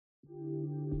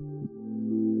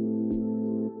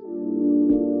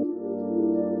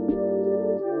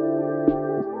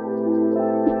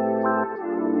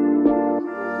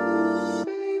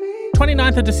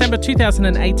29th of December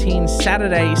 2018,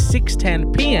 Saturday,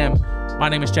 6:10 p.m. My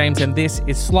name is James and this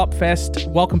is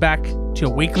Slopfest. Welcome back to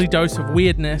your weekly dose of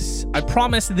weirdness. I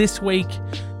promise this week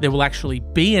there will actually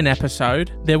be an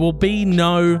episode. There will be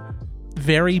no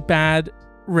very bad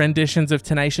renditions of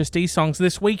Tenacious D songs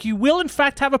this week. You will in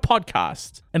fact have a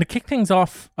podcast. And to kick things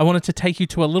off, I wanted to take you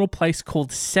to a little place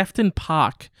called Sefton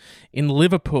Park in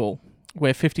Liverpool,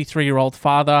 where 53-year-old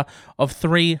father of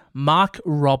three, Mark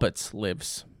Roberts,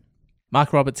 lives.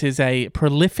 Mark Roberts is a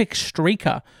prolific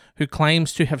streaker who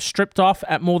claims to have stripped off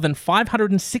at more than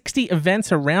 560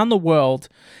 events around the world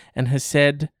and has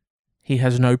said he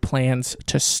has no plans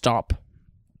to stop.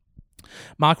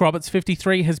 Mark Roberts,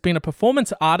 53, has been a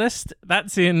performance artist,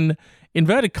 that's in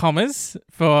inverted commas,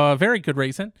 for a very good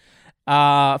reason,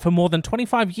 for more than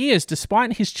 25 years,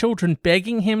 despite his children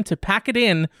begging him to pack it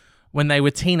in when they were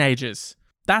teenagers.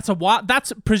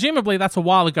 Presumably that's a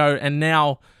while ago, and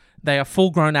now they are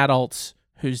full-grown adults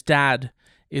whose dad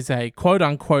is a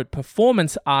quote-unquote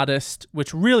performance artist,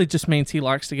 which really just means he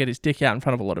likes to get his dick out in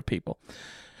front of a lot of people.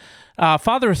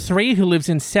 Father of three who lives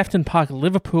in Sefton Park,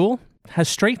 Liverpool, has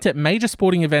streaked at major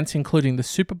sporting events including the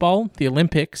Super Bowl, the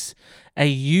Olympics,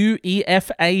 a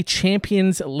UEFA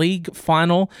Champions League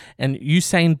final, and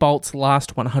Usain Bolt's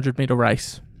last 100-meter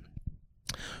race.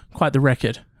 Quite the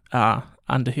record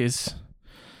under his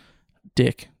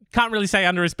dick. Can't really say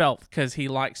under his belt because he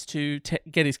likes to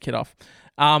get his kid off.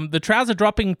 The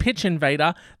trouser-dropping pitch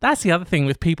invader, that's the other thing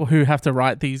with people who have to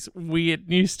write these weird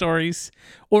news stories,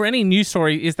 or any news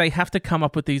story, is they have to come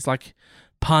up with these like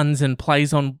puns and play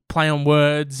on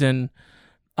words, and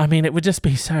I mean, it would just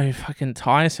be so fucking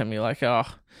tiresome. You're like, oh,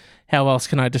 how else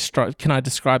can I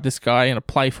describe this guy in a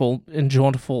playful and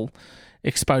jauntful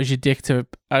expose your dick to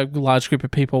a large group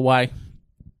of people way?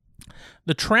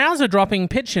 The trouser-dropping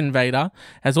pitch invader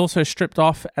has also stripped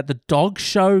off at the dog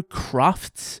show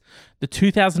Crufts, the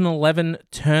 2011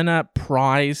 Turner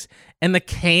Prize, and the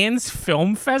Cannes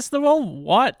Film Festival?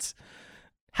 What?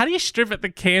 How do you strip at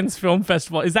the Cannes Film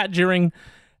Festival? Is that during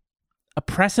a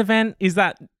press event? Is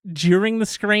that during the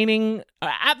screening?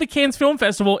 At the Cannes Film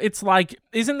Festival, it's like,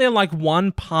 isn't there like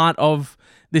one part of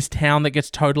this town that gets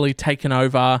totally taken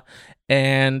over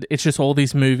and it's just all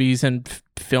these movies and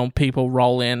film people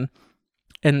roll in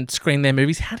and screen their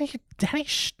movies? How do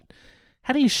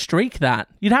you streak that?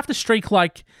 You'd have to streak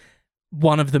like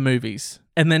one of the movies,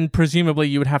 and then presumably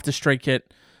you would have to streak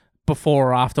it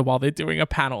before or after while they're doing a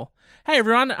panel. Hey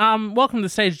everyone, welcome to the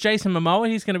stage, Jason Momoa.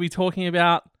 He's going to be talking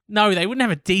about... No, they wouldn't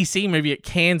have a DC movie at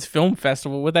Cannes Film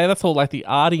Festival, would they? That's all like the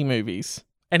arty movies.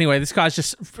 Anyway, this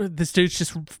dude's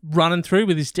just running through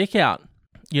with his dick out,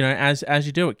 you know, as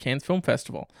you do at Cannes Film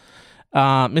Festival.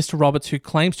 Mr. Roberts, who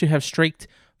claims to have streaked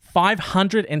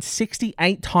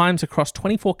 568 times across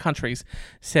 24 countries,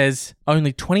 says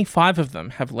only 25 of them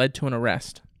have led to an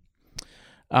arrest.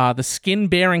 The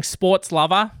skin-bearing sports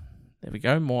lover, there we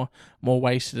go, more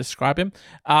ways to describe him,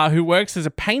 who works as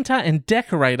a painter and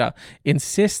decorator,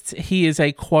 insists he is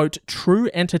a, quote, true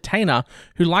entertainer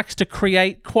who likes to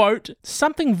create, quote,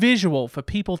 something visual for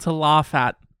people to laugh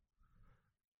at.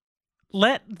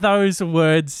 Let those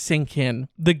words sink in.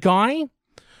 The guy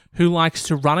who likes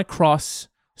to run across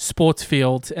sports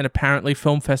fields and apparently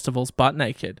film festivals butt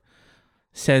naked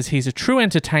says he's a true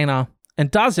entertainer and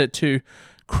does it to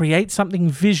create something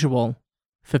visual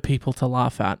for people to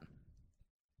laugh at.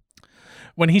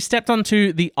 When he stepped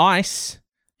onto the ice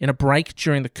in a break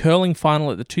during the curling final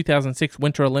at the 2006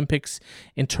 Winter Olympics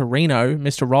in Torino,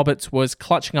 Mr. Roberts was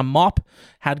clutching a mop,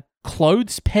 had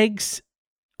clothes pegs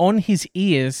on his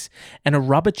ears, and a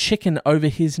rubber chicken over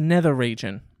his nether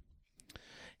region.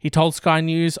 He told Sky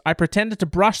News, "I pretended to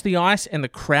brush the ice and the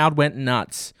crowd went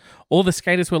nuts. All the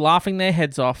skaters were laughing their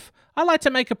heads off. I like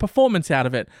to make a performance out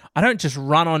of it. I don't just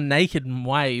run on naked and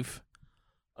wave."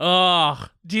 Ugh.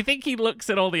 Do you think he looks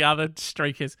at all the other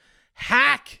streakers?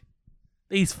 Hack!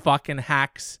 These fucking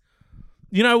hacks.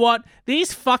 You know what?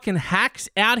 These fucking hacks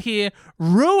out here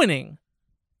ruining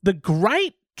the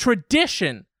great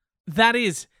tradition that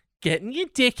is getting your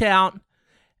dick out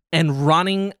and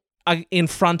running in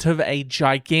front of a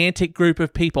gigantic group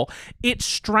of people. It's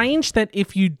strange that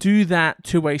if you do that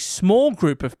to a small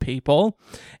group of people,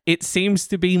 it seems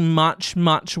to be much,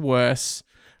 much worse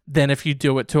than if you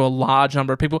do it to a large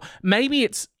number of people. Maybe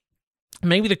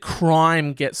the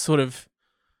crime gets sort of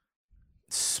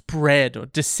spread or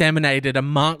disseminated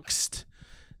amongst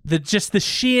the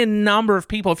sheer number of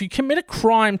people. If you commit a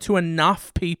crime to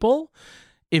enough people,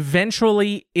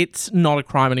 eventually it's not a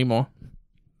crime anymore.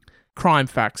 Crime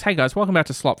facts. Hey guys, welcome back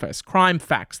to Slopfest. Crime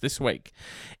facts this week.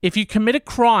 If you commit a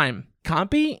crime, can't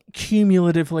be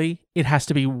cumulatively. It has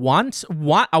to be a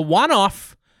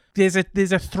one-off there's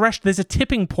a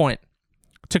tipping point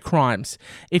to crimes.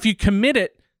 If you commit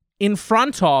it in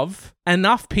front of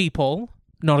enough people,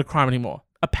 not a crime anymore.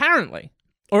 Apparently.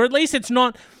 Or at least it's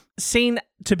not seen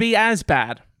to be as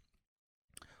bad.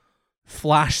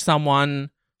 Flash someone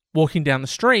walking down the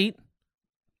street,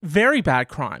 very bad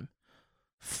crime.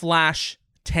 Flash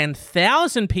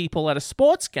 10,000 people at a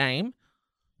sports game,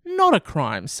 not a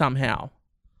crime somehow.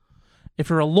 If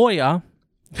you're a lawyer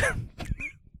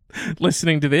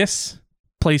listening to this,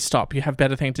 please stop. You have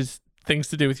better things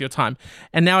to do with your time.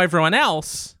 And now everyone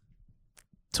else,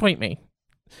 tweet me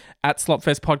at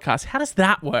Slopfest Podcast. How does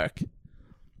that work?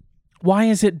 Why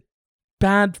is it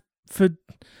bad for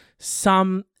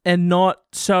some and not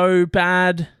so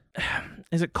bad?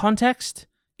 Is it context?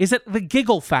 Is it the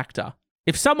giggle factor?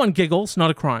 If someone giggles,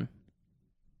 not a crime.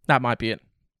 That might be it.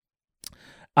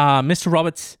 Mr.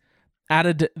 Roberts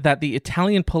added that the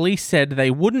Italian police said they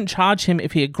wouldn't charge him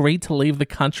if he agreed to leave the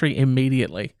country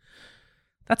immediately.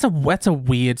 That's a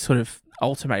weird sort of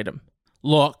ultimatum.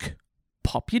 Look,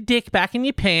 pop your dick back in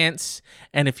your pants,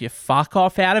 and if you fuck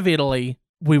off out of Italy,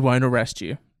 we won't arrest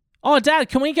you. Oh, Dad,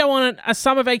 can we go on a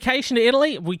summer vacation to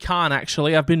Italy? We can't,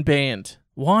 actually. I've been banned.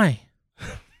 Why?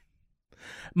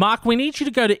 Mark, we need you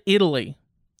to go to Italy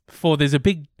there's a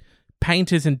big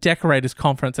painters and decorators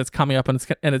conference that's coming up, and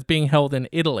it's being held in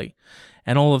Italy.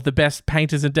 And all of the best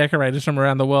painters and decorators from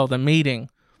around the world are meeting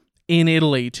in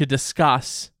Italy to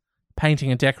discuss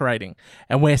painting and decorating.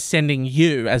 And we're sending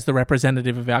you as the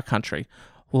representative of our country.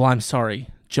 Well, I'm sorry,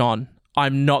 John.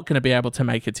 I'm not going to be able to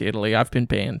make it to Italy. I've been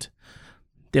banned.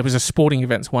 There was a sporting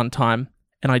event one time,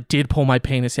 and I did pull my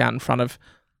penis out in front of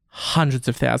hundreds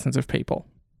of thousands of people.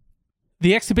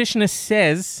 The exhibitionist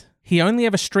says he only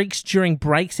ever streaks during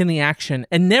breaks in the action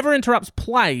and never interrupts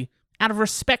play out of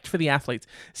respect for the athletes.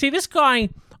 See, this guy,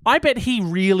 I bet he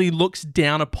really looks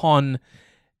down upon,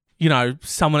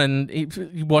 someone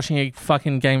watching a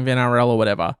fucking game of NRL or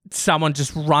whatever. Someone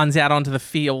just runs out onto the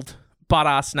field,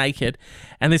 butt-ass naked,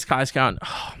 and this guy's going,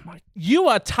 oh my, you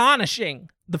are tarnishing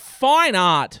the fine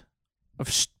art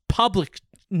of public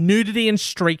nudity and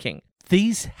streaking.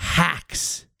 These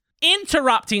hacks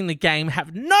interrupting the game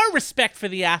have no respect for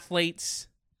the athletes.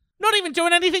 Not even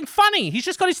doing anything funny. He's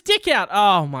just got his dick out.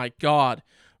 Oh my God.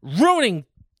 Ruining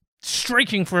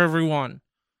streaking for everyone.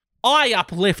 I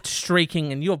uplift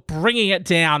streaking and you're bringing it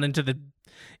down into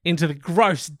the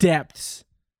gross depths.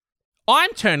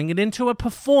 I'm turning it into a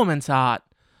performance art.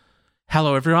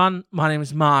 Hello everyone, my name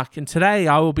is Mark, and today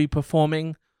I will be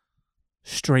performing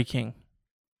streaking.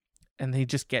 And he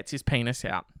just gets his penis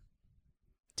out.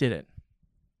 Did it.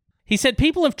 He said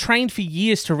people have trained for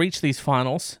years to reach these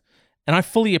finals, and I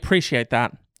fully appreciate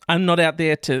that. I'm not out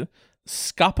there to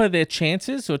scupper their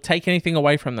chances or take anything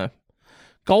away from them.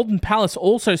 Golden Palace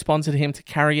also sponsored him to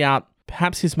carry out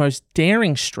perhaps his most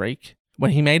daring streak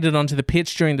when he made it onto the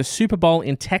pitch during the Super Bowl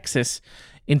in Texas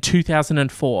in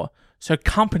 2004. So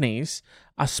companies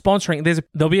are sponsoring.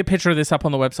 There'll be a picture of this up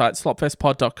on the website,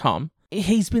 slopfestpod.com.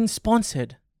 He's been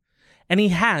sponsored, and he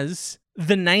has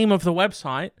the name of the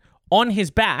website on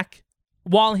his back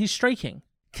while he's streaking.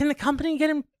 Can the company get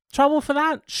in trouble for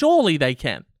that? Surely they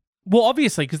can. Well,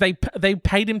 obviously, because they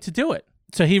paid him to do it.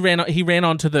 So he ran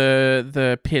onto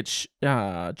the pitch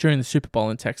during the Super Bowl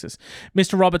in Texas.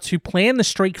 Mr. Roberts, who planned the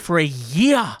streak for a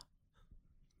year.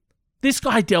 This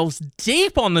guy delves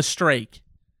deep on the streak.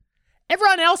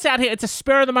 Everyone else out here, it's a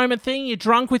spur-of-the-moment thing. You're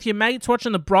drunk with your mates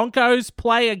watching the Broncos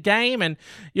play a game, and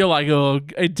you're like, oh,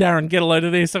 hey, Darren, get a load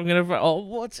of this.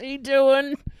 What's he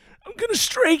doing? I'm going to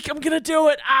streak. I'm going to do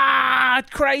it.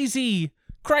 Crazy.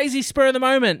 Crazy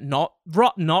spur-of-the-moment. Not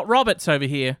Roberts over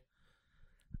here.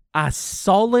 A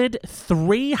solid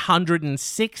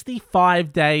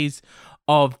 365 days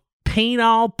of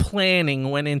penile planning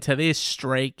went into this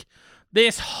streak.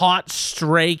 This hot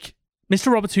streak. Mr.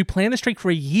 Roberts, who planned the streak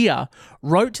for a year,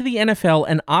 wrote to the NFL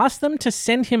and asked them to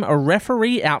send him a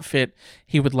referee outfit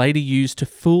he would later use to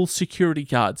fool security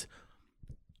guards.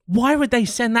 Why would they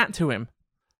send that to him?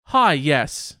 Hi,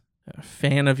 yes, a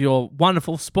fan of your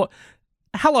wonderful sport.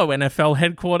 Hello, NFL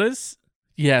headquarters.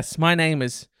 Yes, my name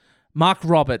is Mark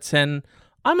Roberts, and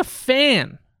I'm a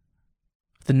fan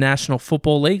of the National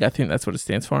Football League. I think that's what it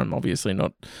stands for. I'm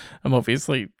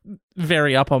obviously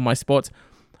very up on my sports.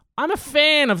 I'm a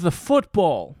fan of the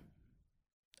football.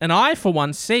 And I, for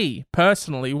one, see,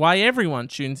 personally, why everyone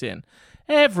tunes in.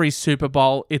 Every Super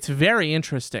Bowl, it's very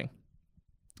interesting.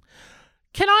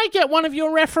 Can I get one of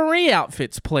your referee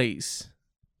outfits, please?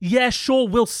 Yeah, sure,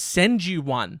 we'll send you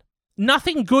one.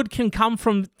 Nothing good can come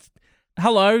from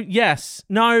Hello, yes.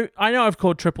 No, I know I've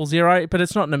called 000, but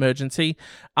it's not an emergency.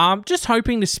 Just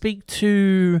hoping to speak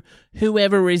to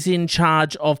whoever is in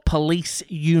charge of police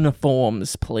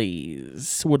uniforms,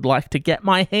 please. Would like to get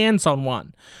my hands on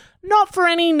one. Not for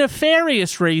any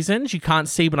nefarious reasons. You can't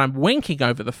see, but I'm winking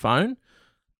over the phone.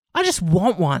 I just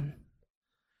want one.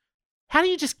 How do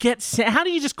you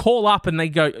just call up and they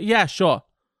go, yeah, sure.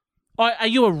 Oh, are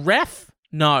you a ref?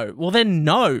 No. Well, then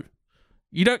no.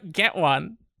 You don't get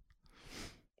one.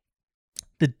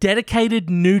 The dedicated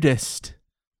nudist.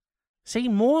 See,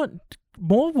 more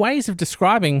ways of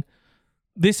describing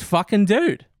this fucking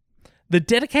dude. The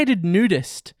dedicated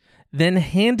nudist then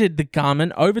handed the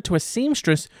garment over to a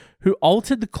seamstress who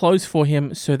altered the clothes for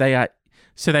him so they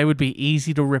would be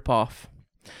easy to rip off.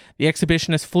 The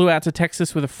exhibitionist flew out to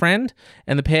Texas with a friend,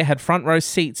 and the pair had front row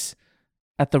seats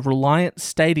at the Reliant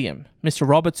Stadium. Mr.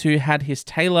 Roberts, who had his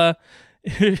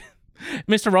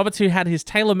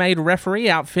tailor-made referee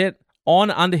outfit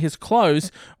on under his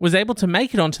clothes, was able to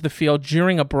make it onto the field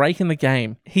during a break in the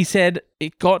game. He said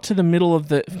it got to the middle of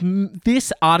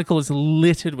this article is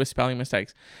littered with spelling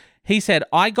mistakes. He said,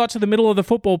 I got to the middle of the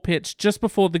football pitch just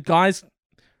before the guy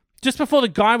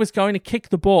was going to kick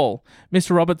the ball.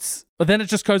 Mr. Roberts, then it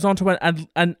just goes on to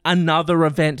another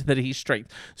event that he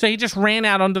streaked. So he just ran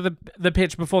out onto the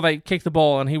pitch before they kicked the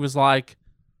ball, and he was like,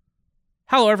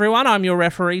 hello everyone, I'm your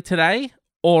referee today.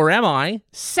 Or am I?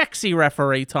 Sexy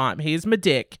referee time. Here's my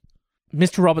dick.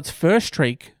 Mr. Roberts' first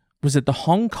streak was at the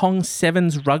Hong Kong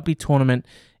Sevens rugby tournament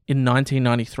in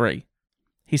 1993.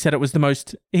 He said,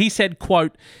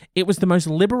 quote, it was the most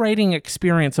liberating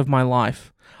experience of my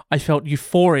life. I felt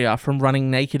euphoria from running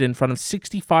naked in front of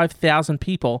 65,000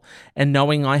 people and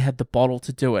knowing I had the bottle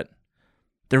to do it.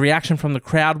 The reaction from the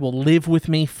crowd will live with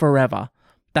me forever.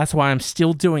 That's why I'm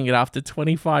still doing it after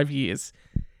 25 years.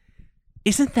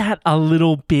 Isn't that a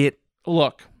little bit...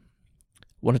 Look,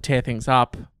 we want to tear things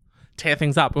up. We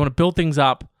want to build things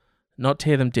up, not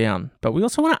tear them down. But we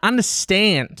also want to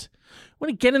understand. We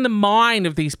want to get in the mind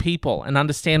of these people and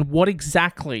understand what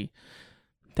exactly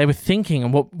they were thinking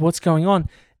and what's going on.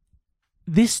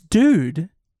 This dude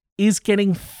is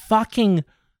getting fucking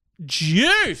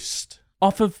juiced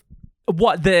off of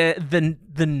what?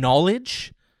 The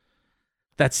knowledge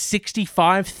that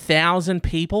 65,000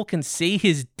 people can see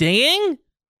his ding?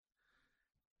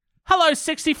 Hello,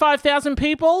 65,000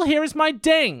 people. Here is my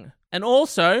ding. And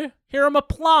also, here are my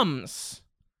plums.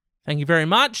 Thank you very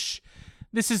much.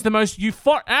 This is the most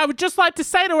euphoric... I would just like to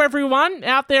say to everyone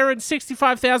out there in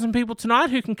 65,000 people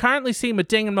tonight who can currently see my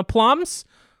ding and my plums,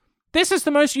 this is the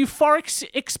most euphoric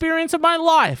experience of my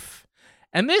life.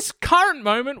 And this current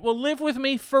moment will live with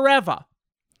me forever.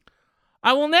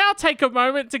 I will now take a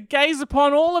moment to gaze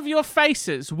upon all of your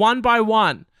faces, one by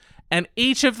one, and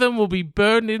each of them will be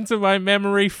burned into my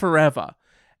memory forever.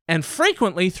 And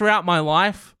frequently throughout my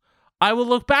life, I will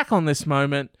look back on this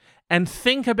moment and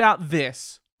think about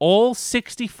this. All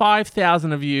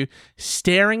 65,000 of you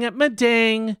staring at my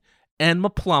ding and my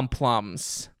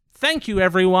plums. Thank you,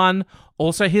 everyone.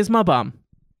 Also, here's my bum.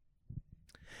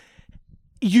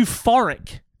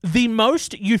 Euphoric. The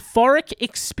most euphoric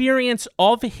experience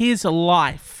of his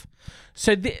life.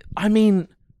 So, isn't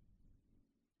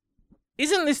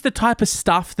this the type of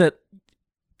stuff that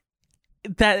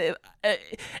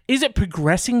is it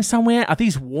progressing somewhere? Are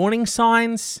these warning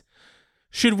signs?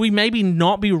 Should we maybe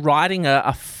not be writing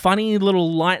a funny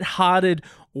little lighthearted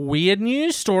weird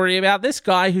news story about this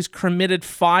guy who's committed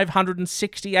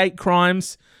 568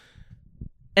 crimes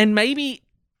and maybe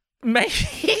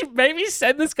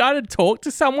send this guy to talk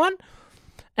to someone?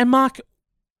 And Mark,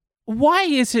 why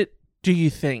is it, do you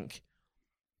think,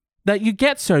 that you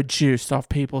get so juiced off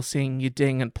people seeing you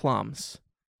ding and plums?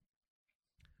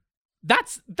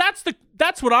 That's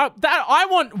what I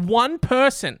want one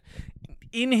person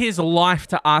in his life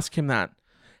to ask him that.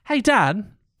 Hey, Dad,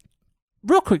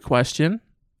 real quick question.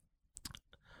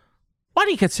 Why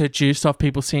do you get so juiced off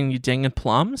people seeing you ding and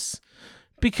plums?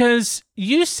 Because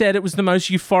you said it was the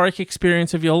most euphoric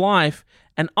experience of your life,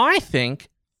 and I think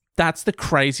that's the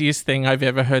craziest thing I've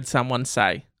ever heard someone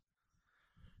say.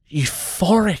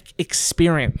 Euphoric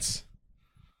experience.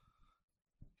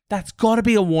 That's got to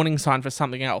be a warning sign for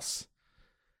something else.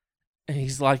 And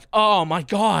he's like, oh my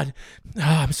God,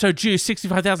 I'm so juiced,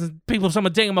 65,000 people,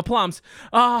 someone dinging my plums.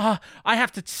 I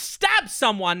have to stab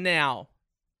someone now.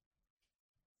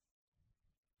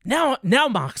 Now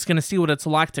Mark's going to see what it's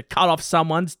like to cut off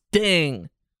someone's ding.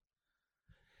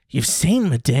 You've seen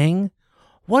my ding.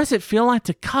 What does it feel like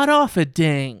to cut off a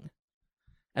ding?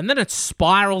 And then it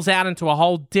spirals out into a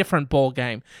whole different ball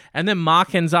game. And then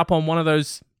Mark ends up on one of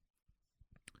those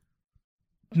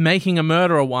making a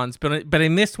murderer ones. But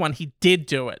in this one, he did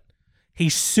do it. He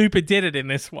super did it in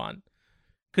this one.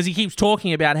 Because he keeps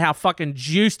talking about how fucking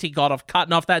juiced he got off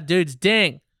cutting off that dude's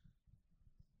ding.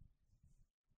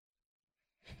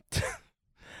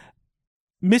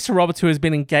 Mr. Roberts, who has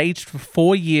been engaged for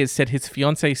 4 years, said his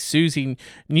fiancée Susie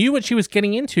knew what she was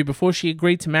getting into before she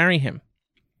agreed to marry him.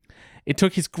 It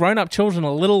took his grown-up children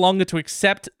a little longer to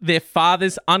accept their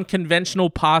father's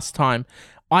unconventional pastime.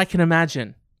 I can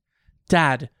imagine.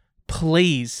 Dad,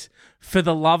 please, for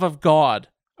the love of God,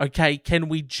 okay, can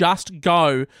we just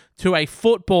go to a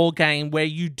football game where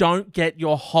you don't get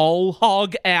your whole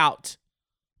hog out?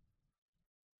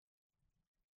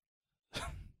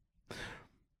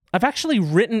 I've actually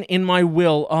written in my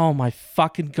will, oh my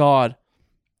fucking God.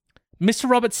 Mr.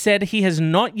 Roberts said he has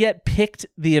not yet picked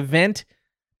the event.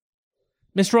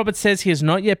 Mr. Roberts says he has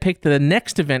not yet picked the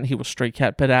next event he will streak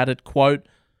at, but added, quote,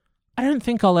 I don't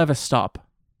think I'll ever stop.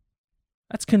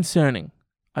 That's concerning,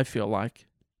 I feel like.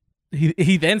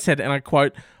 He then said, and I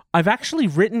quote, I've actually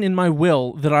written in my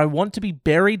will that I want to be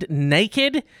buried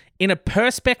naked in a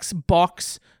Perspex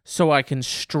box so I can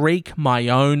streak my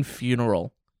own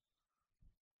funeral.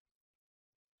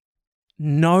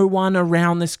 No one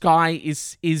around this guy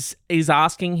is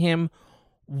asking him,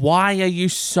 why are you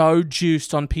so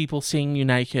juiced on people seeing you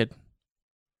naked?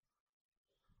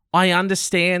 I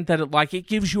understand that it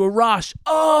gives you a rush.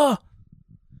 Oh,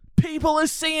 people are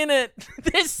seeing it.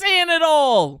 They're seeing it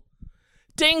all.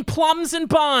 Ding plums and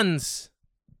buns.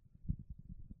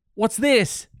 What's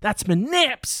this? That's my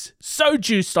nips. So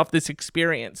juiced off this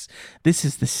experience. This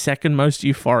is the second most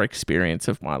euphoric experience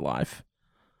of my life.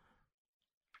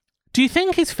 Do you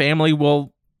think his family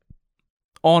will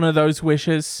honor those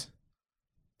wishes?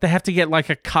 They have to get like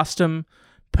a custom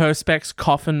Perspex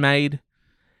coffin made.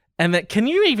 And that can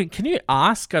you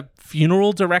ask a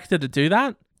funeral director to do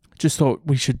that? Just thought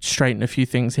we should straighten a few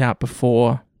things out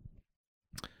before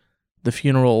the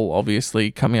funeral,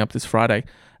 obviously, coming up this Friday.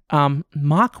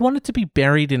 Mark wanted to be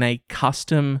buried in a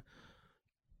custom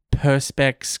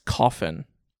Perspex coffin.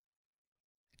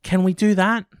 Can we do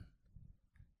that?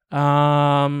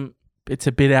 It's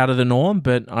a bit out of the norm,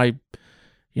 but I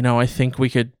think we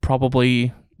could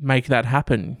probably make that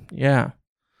happen. Yeah.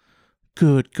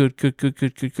 Good.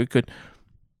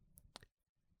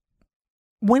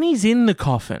 When he's in the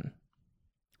coffin,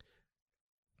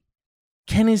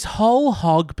 can his whole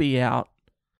hog be out?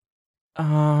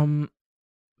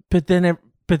 But then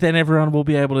everyone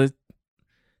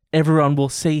will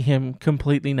see him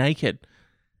completely naked.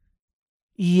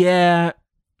 Yeah,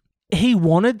 he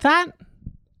wanted that.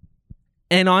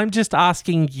 And I'm just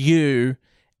asking you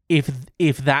if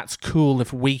that's cool,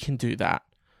 if we can do that.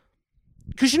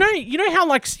 Because you know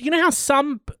how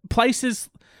some places,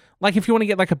 like if you want to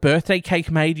get like a birthday cake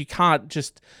made, you can't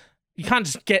just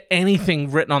get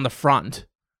anything written on the front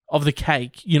of the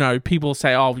cake. You know, people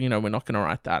say, oh, we're not going to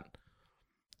write that.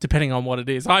 Depending on what it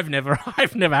is. I've never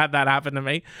had that happen to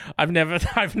me. I've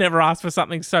never asked for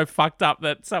something so fucked up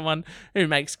that someone who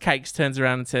makes cakes turns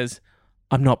around and says,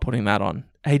 I'm not putting that on.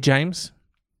 Hey, James?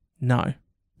 No,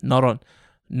 not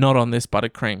on this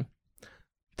buttercream.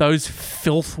 Those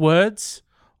filth words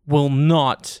will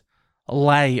not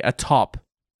lay atop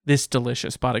this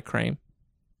delicious buttercream.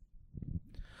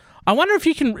 I wonder if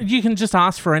you can just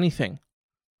ask for anything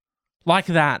like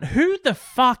that. Who the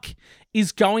fuck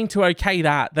is going to okay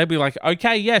that? They'll be like,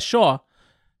 okay, yeah, sure.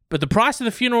 But the price of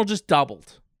the funeral just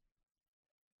doubled.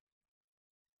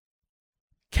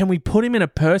 Can we put him in a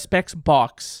Perspex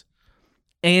box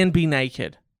and be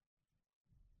naked?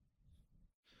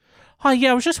 Oh,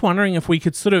 yeah, I was just wondering if we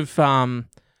could sort of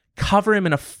cover him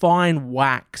in a fine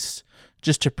wax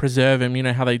just to preserve him. You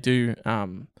know how they do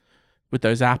with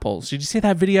those apples. Did you see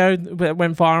that video that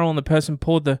went viral and the person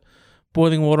poured the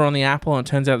boiling water on the apple and it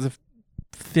turns out there's a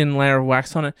thin layer of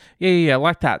wax on it? Yeah,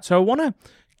 like that. So I want to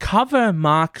cover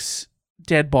Mark's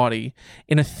dead body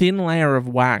in a thin layer of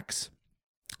wax.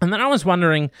 And then I was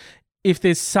wondering if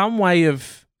there's some way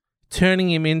of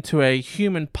turning him into a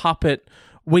human puppet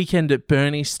Weekend at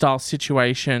Bernie style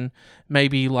situation.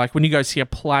 Maybe like when you go see a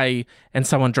play and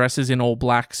someone dresses in all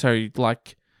black, so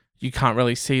like you can't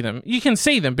really see them. You can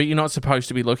see them, but you're not supposed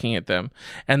to be looking at them.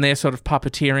 And they're sort of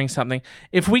puppeteering something.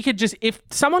 If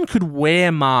someone could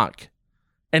wear Mark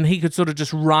and he could sort of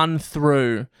just run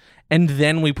through and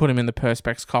then we put him in the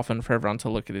Perspex coffin for everyone to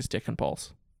look at his dick and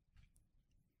balls.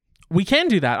 We can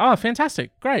do that. Oh,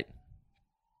 fantastic. Great.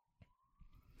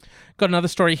 Got another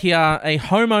story here. A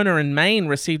homeowner in Maine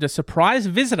received a surprise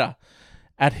visitor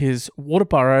at his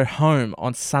Waterboro home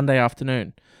on Sunday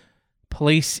afternoon.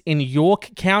 Police in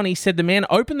York County said the man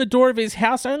opened the door of his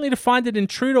house only to find an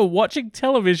intruder watching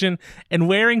television and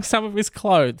wearing some of his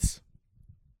clothes.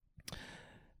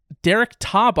 Derek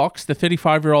Tarbox, the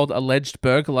 35-year-old alleged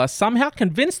burglar, somehow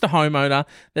convinced the homeowner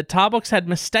that Tarbox had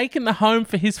mistaken the home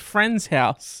for his friend's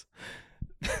house.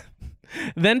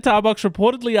 Then Tarbox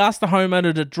reportedly asked the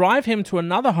homeowner to drive him to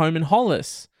another home in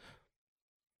Hollis.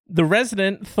 The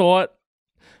resident thought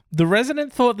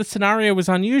the scenario was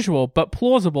unusual but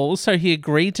plausible, so he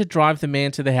agreed to drive the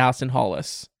man to the house in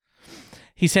Hollis.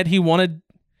 He said he wanted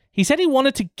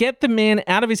to get the man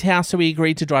out of his house, so he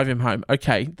agreed to drive him home.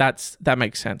 Okay, that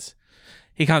makes sense.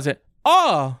 He comes in.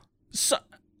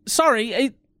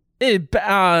 Sorry,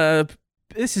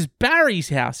 this is Barry's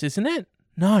house, isn't it?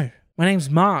 No, my name's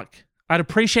Mark. I'd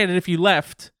appreciate it if you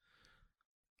left.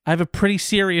 I have a pretty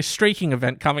serious streaking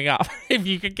event coming up. If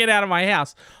you could get out of my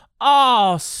house.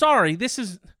 Oh, sorry.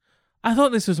 I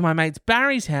thought this was my mate's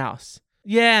Barry's house.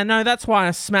 Yeah, no, that's why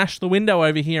I smashed the window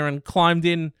over here and climbed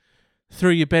in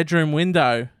through your bedroom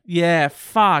window. Yeah,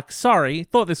 fuck. Sorry.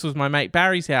 Thought this was my mate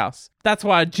Barry's house. That's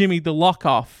why I jimmied the lock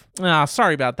off.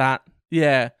 Sorry about that.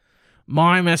 Yeah,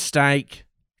 my mistake.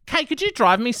 Hey, could you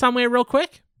drive me somewhere real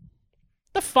quick?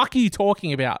 The fuck are you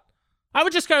talking about? I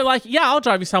would just go like, yeah, I'll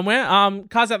drive you somewhere.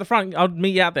 Car's out the front. I'll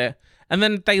meet you out there. And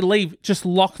then they leave, just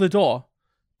lock the door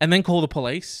and then call the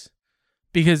police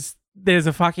because there's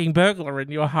a fucking burglar in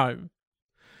your home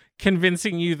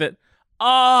convincing you that,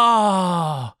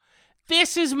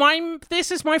 this is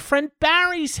my friend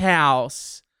Barry's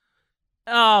house.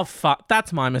 Oh, fuck.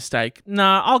 That's my mistake.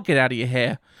 Nah, I'll get out of your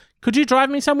hair. Could you drive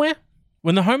me somewhere?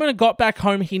 When the homeowner got back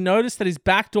home, he noticed that his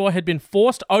back door had been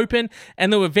forced open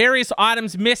and there were various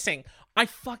items missing.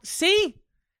 See?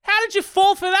 How did you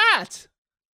fall for that?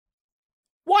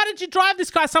 Why did you drive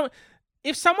this guy somewhere?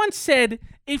 If someone said,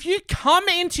 if you come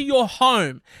into your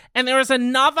home and there is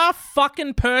another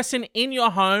fucking person in your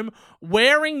home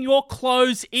wearing your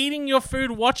clothes, eating your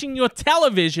food, watching your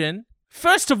television,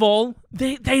 first of all,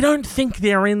 they don't think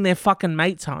they're in their fucking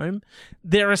mate's home.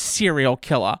 They're a serial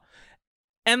killer.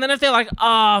 And then if they're like,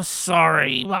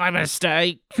 sorry, my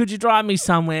mistake, could you drive me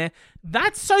somewhere?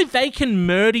 That's so they can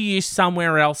murder you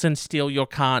somewhere else and steal your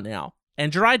car now.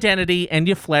 And your identity and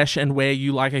your flesh and wear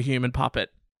you like a human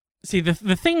puppet. See, the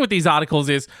thing with these articles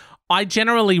is I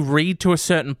generally read to a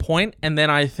certain point and then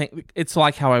I think it's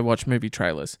like how I watch movie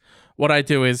trailers. What I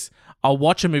do is I'll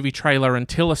watch a movie trailer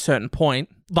until a certain point.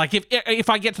 Like if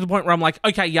I get to the point where I'm like,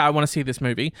 okay, yeah, I want to see this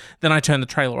movie, then I turn the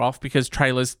trailer off because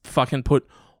trailers fucking put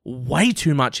way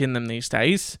too much in them these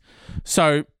days.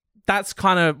 So that's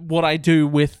kind of what I do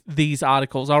with these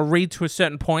articles. I'll read to a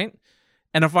certain point,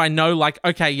 and if I know like,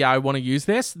 okay, yeah, I want to use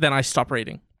this, then I stop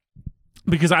reading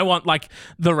because I want like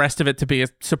the rest of it to be a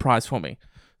surprise for me.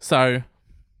 So,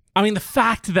 I mean, the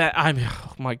fact that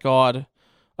oh my God,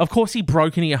 of course he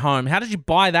broke into your home. How did you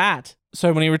buy that?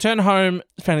 So when he returned home,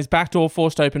 found his back door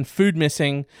forced open, food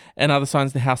missing, and other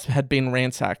signs the house had been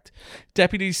ransacked.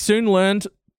 Deputies soon learned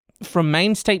from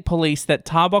Maine State Police that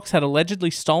Tarbox had allegedly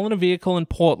stolen a vehicle in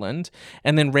Portland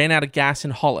and then ran out of gas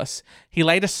in Hollis. He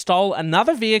later stole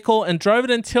another vehicle and drove it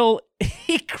until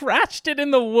he crashed it in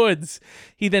the woods.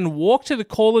 He then walked to the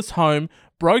caller's home,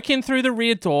 broke in through the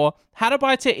rear door, had a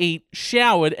bite to eat,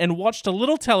 showered, and watched a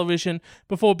little television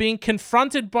before being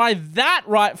confronted by that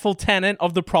rightful tenant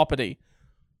of the property.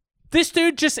 This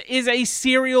dude just is a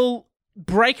serial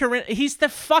breaker. He's the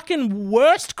fucking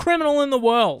worst criminal in the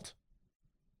world.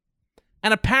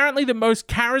 And apparently the most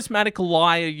charismatic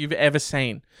liar you've ever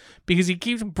seen. Because he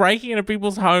keeps breaking into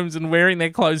people's homes and wearing their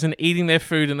clothes and eating their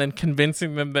food and then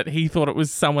convincing them that he thought it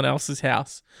was someone else's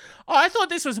house. Oh, I thought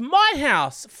this was my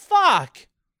house. Fuck.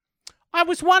 I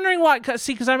was wondering why,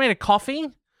 because I made a coffee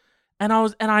and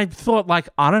I thought like,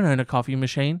 I don't own a coffee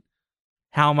machine.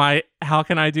 How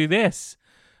can I do this?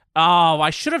 Oh,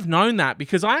 I should have known that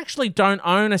because I actually don't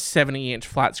own a 70-inch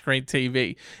flat screen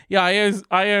TV. Yeah,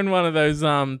 I own one of those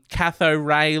cathode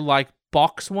ray like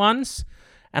box ones,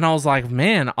 and I was like,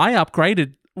 man, I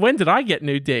upgraded. When did I get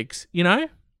new digs? You know,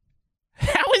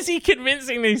 how is he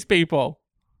convincing these people?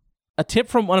 A tip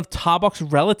from one of Tarbox's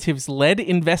relatives led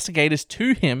investigators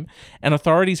to him, and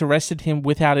authorities arrested him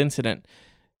without incident.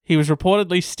 He was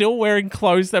reportedly still wearing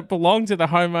clothes that belonged to the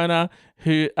homeowner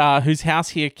whose house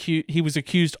he was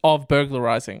accused of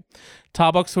burglarizing.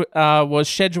 Tarbox was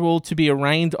scheduled to be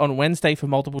arraigned on Wednesday for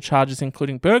multiple charges,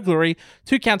 including burglary,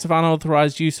 2 counts of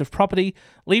unauthorized use of property,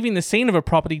 leaving the scene of a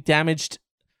property damaged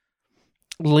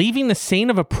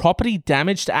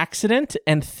accident,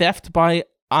 and theft by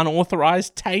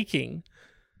unauthorized taking.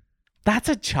 That's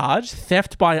a charge,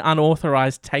 theft by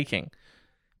unauthorized taking.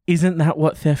 Isn't that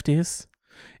what theft is?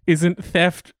 Isn't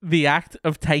theft the act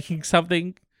of taking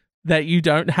something that you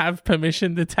don't have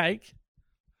permission to take?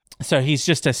 So he's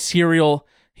just a serial.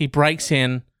 He breaks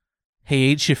in,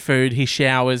 He eats your food, he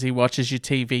showers, he watches your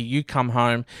TV, you come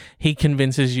home, he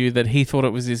convinces you that he thought it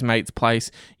was his mate's place,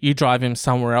 you drive him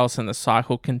somewhere else and the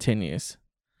cycle continues.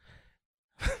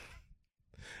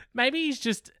 Maybe he's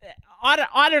just...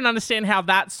 I don't understand how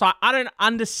that cycle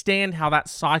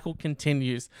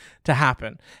continues to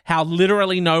happen. How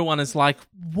literally no one is like,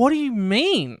 what do you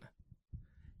mean?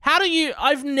 How do you...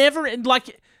 never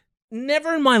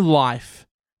in my life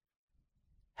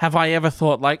have I ever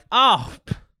thought like, oh...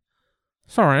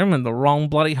 Sorry, I'm in the wrong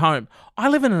bloody home. I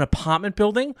live in an apartment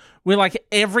building where like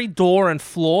every door and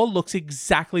floor looks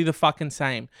exactly the fucking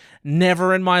same.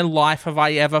 Never in my life have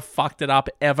I ever fucked it up,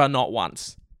 ever, not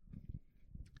once.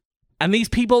 And these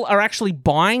people are actually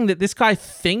buying that this guy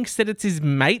thinks that it's his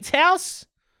mate's house?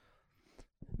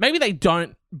 Maybe they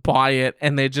don't buy it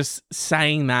and they're just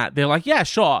saying that. They're like, yeah,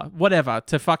 sure, whatever,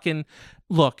 to fucking...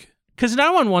 Look, because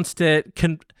no one wants to...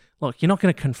 Look, you're not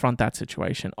going to confront that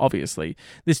situation, obviously.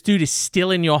 This dude is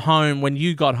still in your home when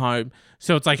you got home.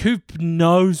 So it's like, who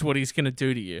knows what he's going to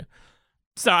do to you?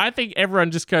 So I think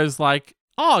everyone just goes like,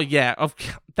 oh, yeah,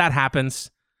 that happens.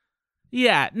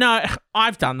 Yeah, no,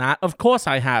 I've done that. Of course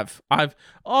I have.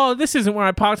 This isn't where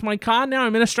I parked my car. Now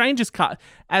I'm in a stranger's car.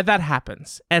 That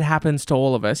happens. It happens to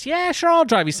all of us. Yeah, sure, I'll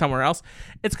drive you somewhere else.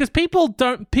 It's because they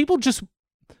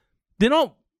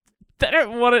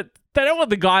don't want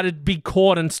the guy to be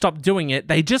caught and stop doing it.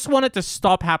 They just want it to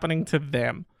stop happening to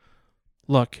them.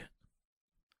 Look,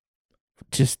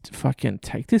 just fucking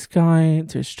take this guy,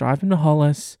 just drive him to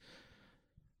Hollis,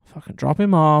 fucking drop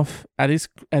him off at his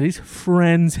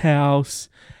friend's house,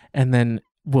 and then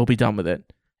we'll be done with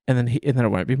it. And then it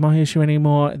won't be my issue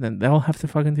anymore. And then they'll have to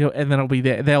fucking deal. And then it'll be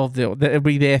it'll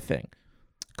be their thing.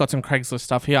 Got some Craigslist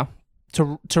stuff here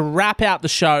to wrap out the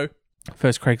show.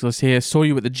 First Craigslist here. Saw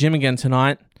you at the gym again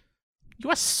tonight. You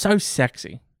are so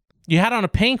sexy. You had on a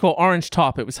pink or orange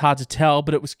top. It was hard to tell,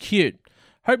 but it was cute.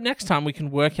 Hope next time we can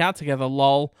work out together,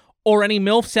 lol. Or any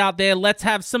MILFs out there, let's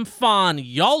have some fun.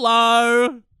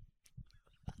 YOLO!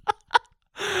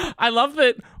 I love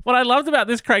that. What I loved about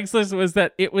this Craigslist was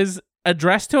that it was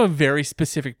addressed to a very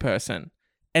specific person.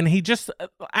 And he just,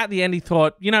 at the end, he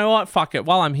thought, you know what? Fuck it.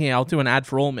 While I'm here, I'll do an ad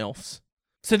for all MILFs.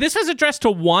 So this was addressed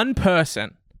to one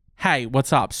person. Hey,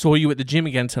 what's up? Saw you at the gym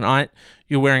again tonight.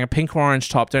 You're wearing a pink or orange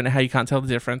top. Don't know how you can't tell the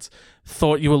difference.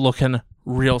 Thought you were looking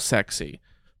real sexy.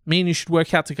 Me and you should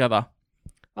work out together.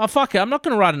 Oh, fuck it. I'm not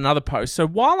going to write another post. So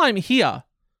while I'm here,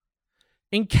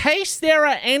 in case there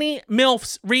are any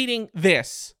MILFs reading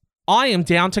this, I am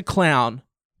down to clown.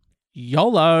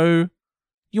 YOLO.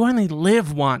 You only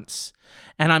live once.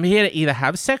 And I'm here to either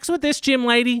have sex with this gym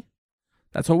lady.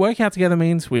 That's what work out together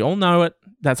means. We all know it.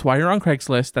 That's why you're on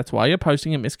Craigslist. That's why you're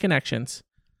posting at Misconnections.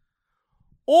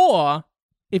 Or,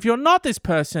 if you're not this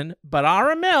person, but are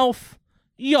a MILF,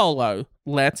 YOLO.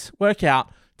 Let's work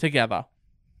out together.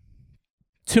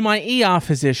 To my ER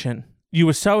physician, you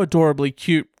were so adorably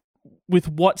cute with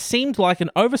what seemed like an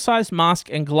oversized mask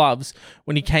and gloves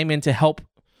when you came in to help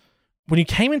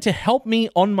me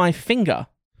on my finger.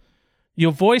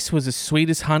 Your voice was as sweet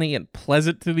as honey and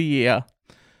pleasant to the ear.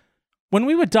 When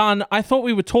we were done, I thought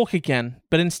we would talk again,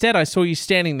 but instead I saw you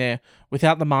standing there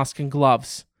without the mask and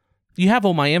gloves. You have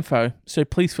all my info, so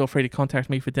please feel free to contact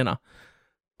me for dinner.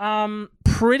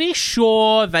 Pretty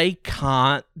sure they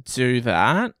can't do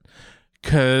that,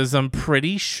 because I'm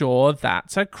pretty sure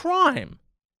that's a crime.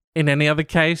 In any other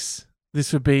case,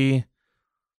 this would be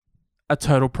a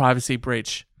total privacy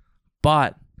breach.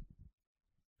 But,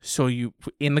 saw you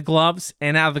in the gloves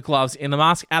and out of the gloves, in the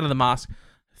mask, out of the mask.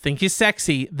 Think you're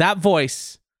sexy. That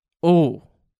voice. Ooh.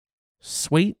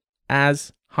 Sweet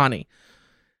as honey.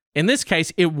 In this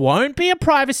case, it won't be a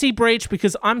privacy breach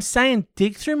because I'm saying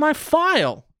dig through my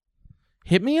file.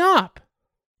 Hit me up.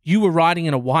 You were riding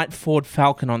in a white Ford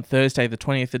Falcon on Thursday, the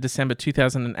 20th of December,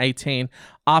 2018,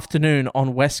 afternoon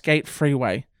on Westgate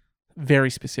Freeway.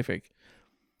 Very specific.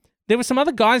 There were some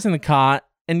other guys in the car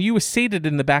and you were seated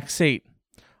in the back seat.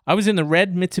 I was in the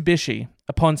red Mitsubishi.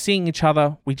 Upon seeing each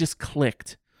other, we just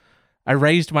clicked. I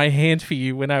raised my hand for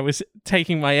you when I was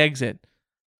taking my exit.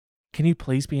 Can you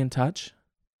please be in touch?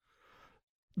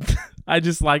 I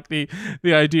just like the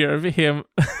idea of him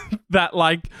that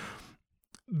like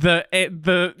the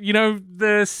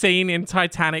scene in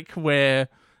Titanic where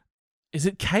is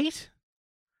it Kate?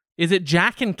 Is it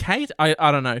Jack and Kate? I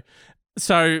don't know.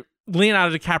 So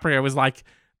Leonardo DiCaprio was like,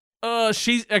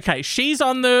 she's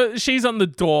on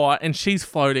the door and she's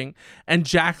floating, and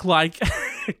Jack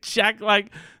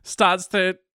starts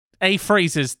to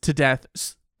freezes to death.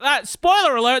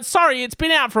 Spoiler alert, sorry, it's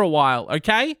been out for a while,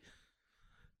 okay?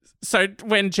 So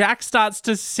when Jack starts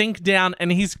to sink down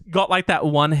and he's got like that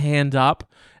one hand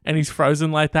up and he's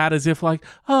frozen like that as if like,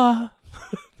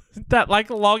 that like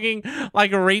logging,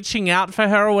 like reaching out for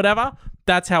her or whatever.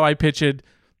 That's how I pictured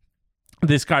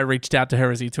this guy reached out to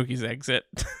her as he took his exit.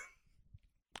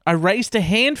 I raised a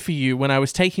hand for you when I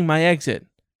was taking my exit.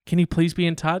 Can you please be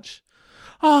in touch?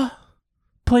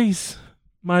 Please,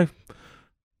 my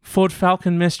Ford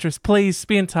Falcon mistress, please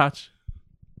be in touch.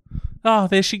 Oh,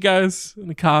 there she goes in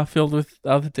the car filled with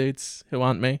other dudes who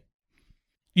aren't me.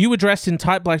 You were dressed in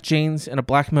tight black jeans and a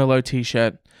black Merlot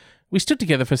t-shirt. We stood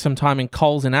together for some time in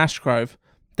Coles in Ashgrove.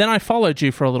 Then I followed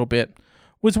you for a little bit.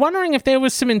 Was wondering if there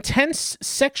was some intense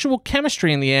sexual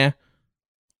chemistry in the air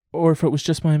or if it was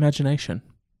just my imagination.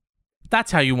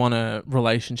 That's how you want a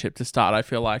relationship to start, I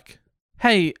feel like.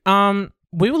 Hey,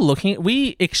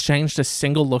 we exchanged a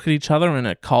single look at each other in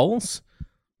a Coles.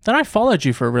 Then I followed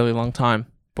you for a really long time.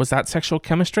 Was that sexual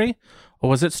chemistry or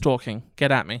was it stalking?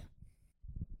 Get at me.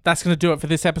 That's going to do it for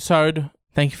this episode.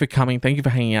 Thank you for coming. Thank you for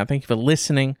hanging out. Thank you for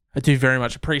listening. I do very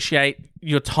much appreciate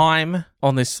your time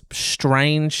on this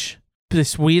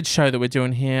weird show that we're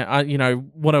doing here.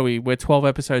 What are we? We're 12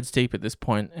 episodes deep at this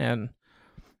point. And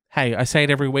hey, I say it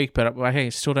every week, but hey, I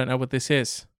still don't know what this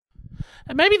is.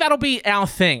 And maybe that'll be our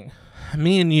thing.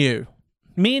 Me and you,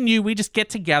 we just get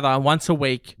together once a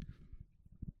week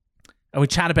and we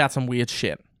chat about some weird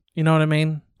shit. You know what I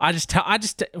mean?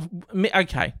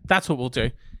 Okay, that's what we'll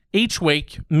do. Each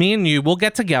week, me and you will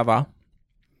get together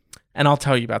and I'll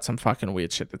tell you about some fucking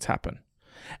weird shit that's happened.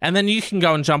 And then you can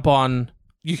go and jump on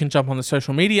the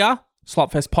social media,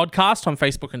 Slopfest Podcast on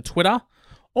Facebook and Twitter,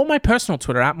 or my personal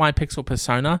Twitter at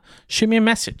MyPixelPersona. Shoot me a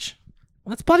message.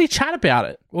 Let's bloody chat about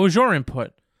it. What was your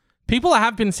input? People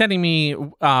have been sending me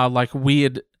like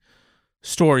weird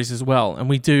stories as well. And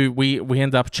we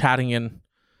end up chatting in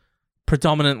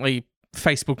predominantly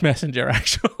Facebook Messenger,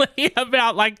 actually,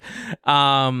 about like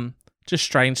just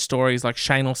strange stories. Like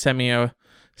Shane will send me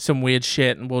some weird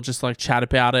shit and we'll just like chat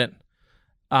about it.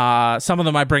 Some of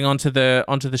them I bring onto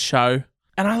the show.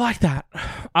 And I like that.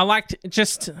 I liked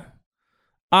just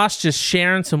us just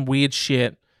sharing some weird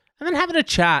shit and then having a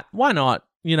chat. Why not?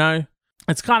 You know,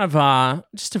 it's kind of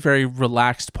just a very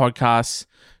relaxed podcast.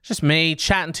 Just me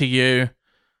chatting to you.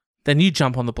 Then you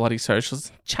jump on the bloody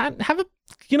socials, chat,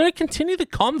 continue the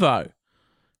convo.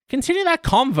 Continue that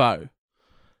convo.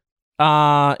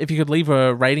 If you could leave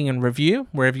a rating and review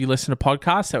wherever you listen to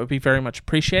podcasts, that would be very much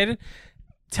appreciated.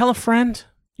 Tell a friend,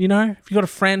 if you've got a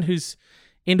friend who's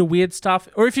into weird stuff,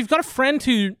 or if you've got a friend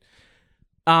who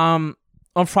on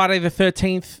Friday the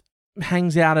 13th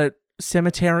hangs out at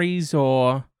cemeteries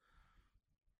or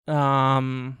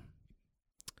they're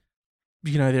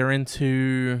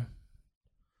into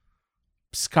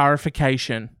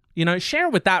scarification, share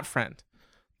it with that friend.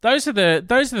 Those are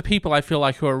the people I feel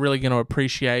like who are really going to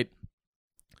appreciate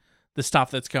the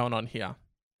stuff that's going on here.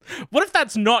 What if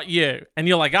that's not you and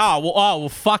you're like, well,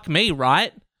 fuck me,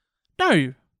 right?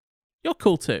 No, you're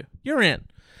cool too. You're in.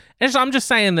 And so I'm just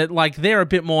saying that like they're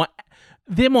more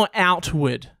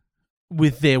outward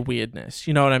with their weirdness.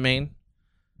 You know what I mean?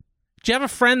 Do you have a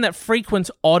friend that frequents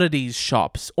oddities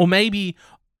shops or maybe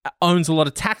owns a lot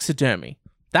of taxidermy?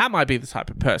 That might be the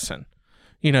type of person,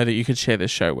 that you could share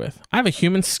this show with. I have a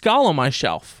human skull on my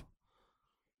shelf.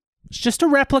 It's just a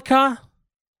replica.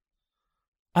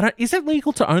 Is it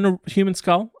legal to own a human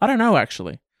skull? I don't know,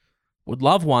 actually. Would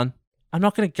love one. I'm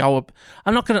not going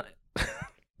to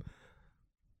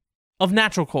of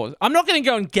natural cause. I'm not going to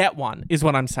go and get one, is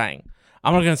what I'm saying.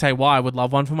 I'm not going to say, I would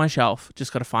love one for my shelf.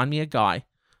 Just got to find me a guy.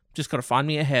 Just got to find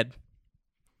me a head.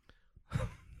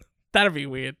 That'd be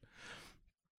weird.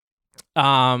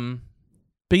 But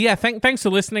yeah, thanks for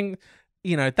listening.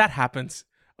 That happens.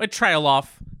 I trail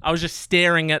off. I was just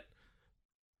staring at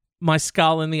my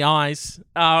skull in the eyes.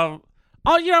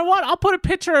 You know what? I'll put a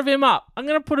picture of him up. I'm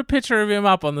going to put a picture of him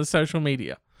up on the social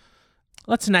media.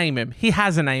 Let's name him. He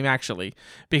has a name, actually,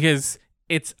 because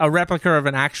it's a replica of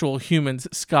an actual human's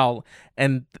skull,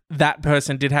 and that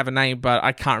person did have a name, but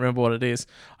I can't remember what it is.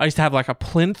 I used to have like a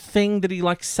plinth thing that he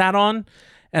like sat on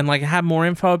and like had more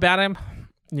info about him.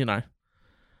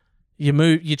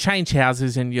 You change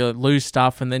houses and you lose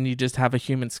stuff, and then you just have a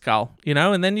human skull,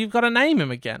 and then you've got to name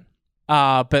him again.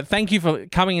 But thank you for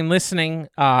coming and listening.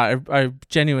 I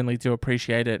genuinely do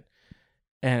appreciate it.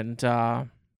 And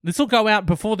this will go out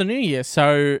before the new year.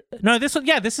 So, no, this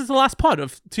is the last pod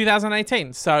of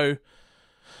 2018. So,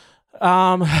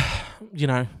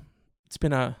 it's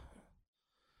been a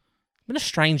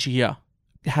strange year.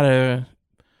 Got a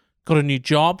new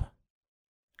job.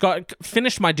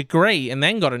 Finished my degree and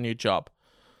then got a new job.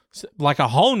 So, like a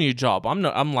whole new job.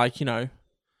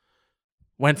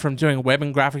 Went from doing web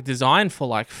and graphic design for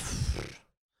like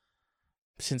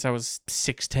since I was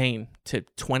 16 to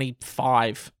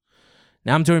 25.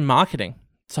 Now I'm doing marketing.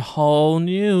 It's a whole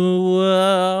new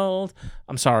world.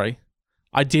 I'm sorry.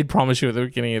 I did promise you at the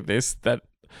beginning of this that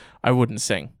I wouldn't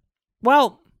sing.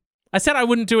 Well, I said I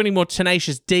wouldn't do any more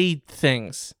Tenacious D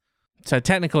things. So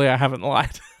technically I haven't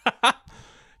lied.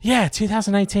 Yeah,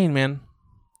 2018, man.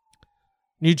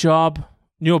 New job,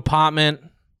 new apartment,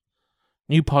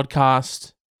 new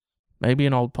podcast. Maybe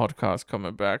an old podcast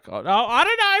coming back. Oh, I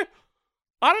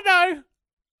don't know.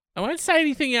 I won't say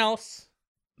anything else.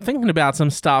 Thinking about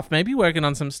some stuff, maybe working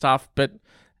on some stuff, but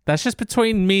that's just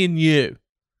between me and you.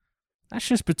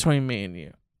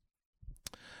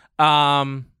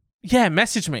 Yeah,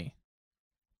 message me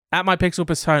at my Pixel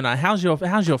Persona. How's your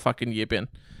fucking year been?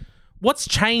 What's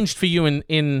changed for you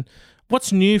in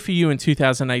what's new for you in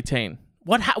 2018?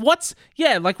 What's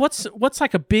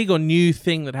like a big or new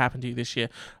thing that happened to you this year?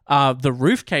 The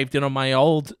roof caved in on my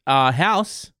old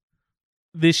house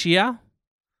this year,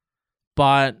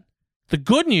 but the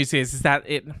good news is that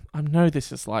I know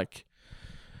this is like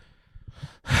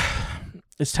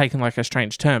it's taken like a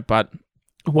strange turn, but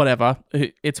whatever.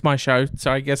 It's my show,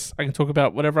 so I guess I can talk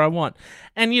about whatever I want.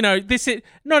 And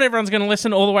not everyone's going to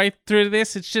listen all the way through to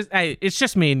this. It's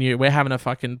just me and you. We're having a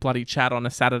fucking bloody chat on a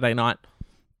Saturday night.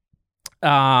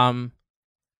 Yeah,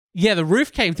 the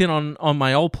roof caved in on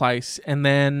my old place, and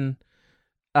then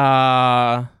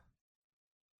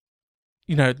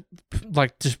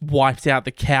like just wiped out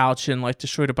the couch and like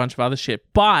destroyed a bunch of other shit.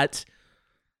 But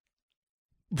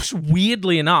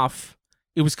weirdly enough,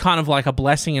 it was kind of like a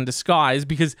blessing in disguise,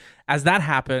 because as that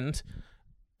happened,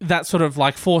 that sort of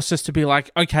like forced us to be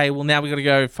like, okay, well now we got to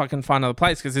go fucking find another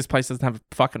place because this place doesn't have a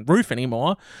fucking roof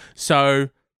anymore. So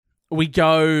we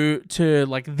go to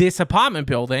like this apartment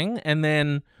building, and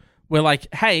then we're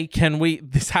like, hey,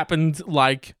 this happened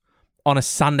like on a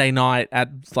Sunday night at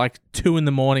like 2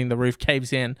 a.m, the roof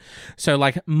caves in. So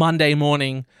like Monday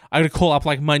morning, I got to call up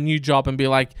like my new job and be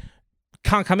like,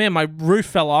 can't come in, my roof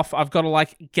fell off, I've got to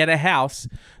like get a house.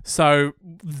 So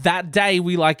that day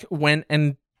we like went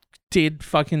and did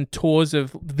fucking tours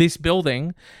of this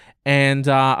building and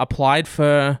applied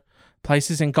for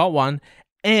places and got one.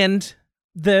 And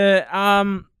the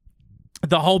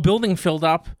whole building filled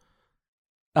up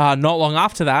not long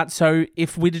after that. So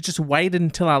if we'd have just waited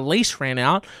until our lease ran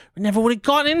out, we never would have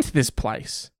gotten into this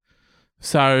place.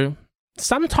 So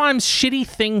sometimes shitty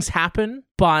things happen,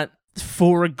 but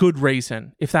for a good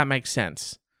reason, if that makes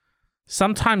sense.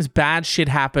 Sometimes bad shit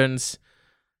happens,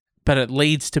 but it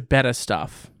leads to better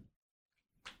stuff.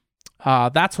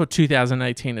 That's what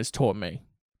 2018 has taught me.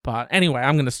 But anyway,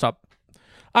 I'm gonna stop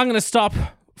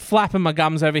flapping my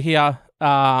gums over here.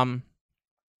 But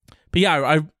yeah,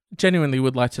 I genuinely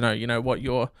would like to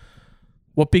know,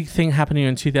 what big thing happened to you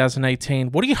in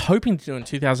 2018? What are you hoping to do in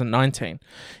 2019?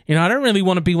 I don't really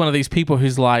want to be one of these people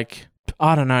who's like,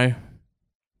 I don't know,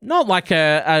 not like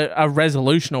a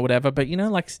resolution or whatever, but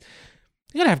like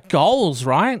you gotta have goals,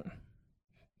 right?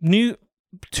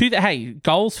 Hey,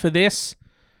 goals for this.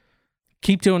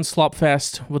 Keep doing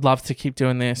Slopfest. Would love to keep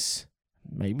doing this.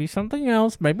 Maybe something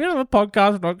else. Maybe another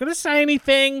podcast. I'm not gonna say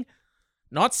anything.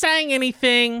 Not saying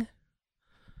anything.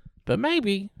 But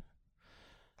maybe.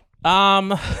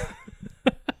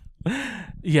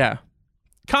 Yeah.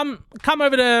 Come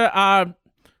over to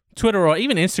Twitter or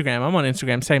even Instagram. I'm on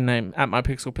Instagram, same name, at my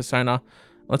Pixel Persona.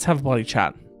 Let's have a bloody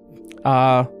chat.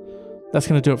 That's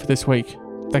going to do it for this week.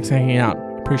 Thanks for hanging out.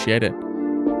 Appreciate it.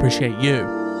 Appreciate you.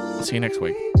 I'll see you next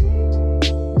week.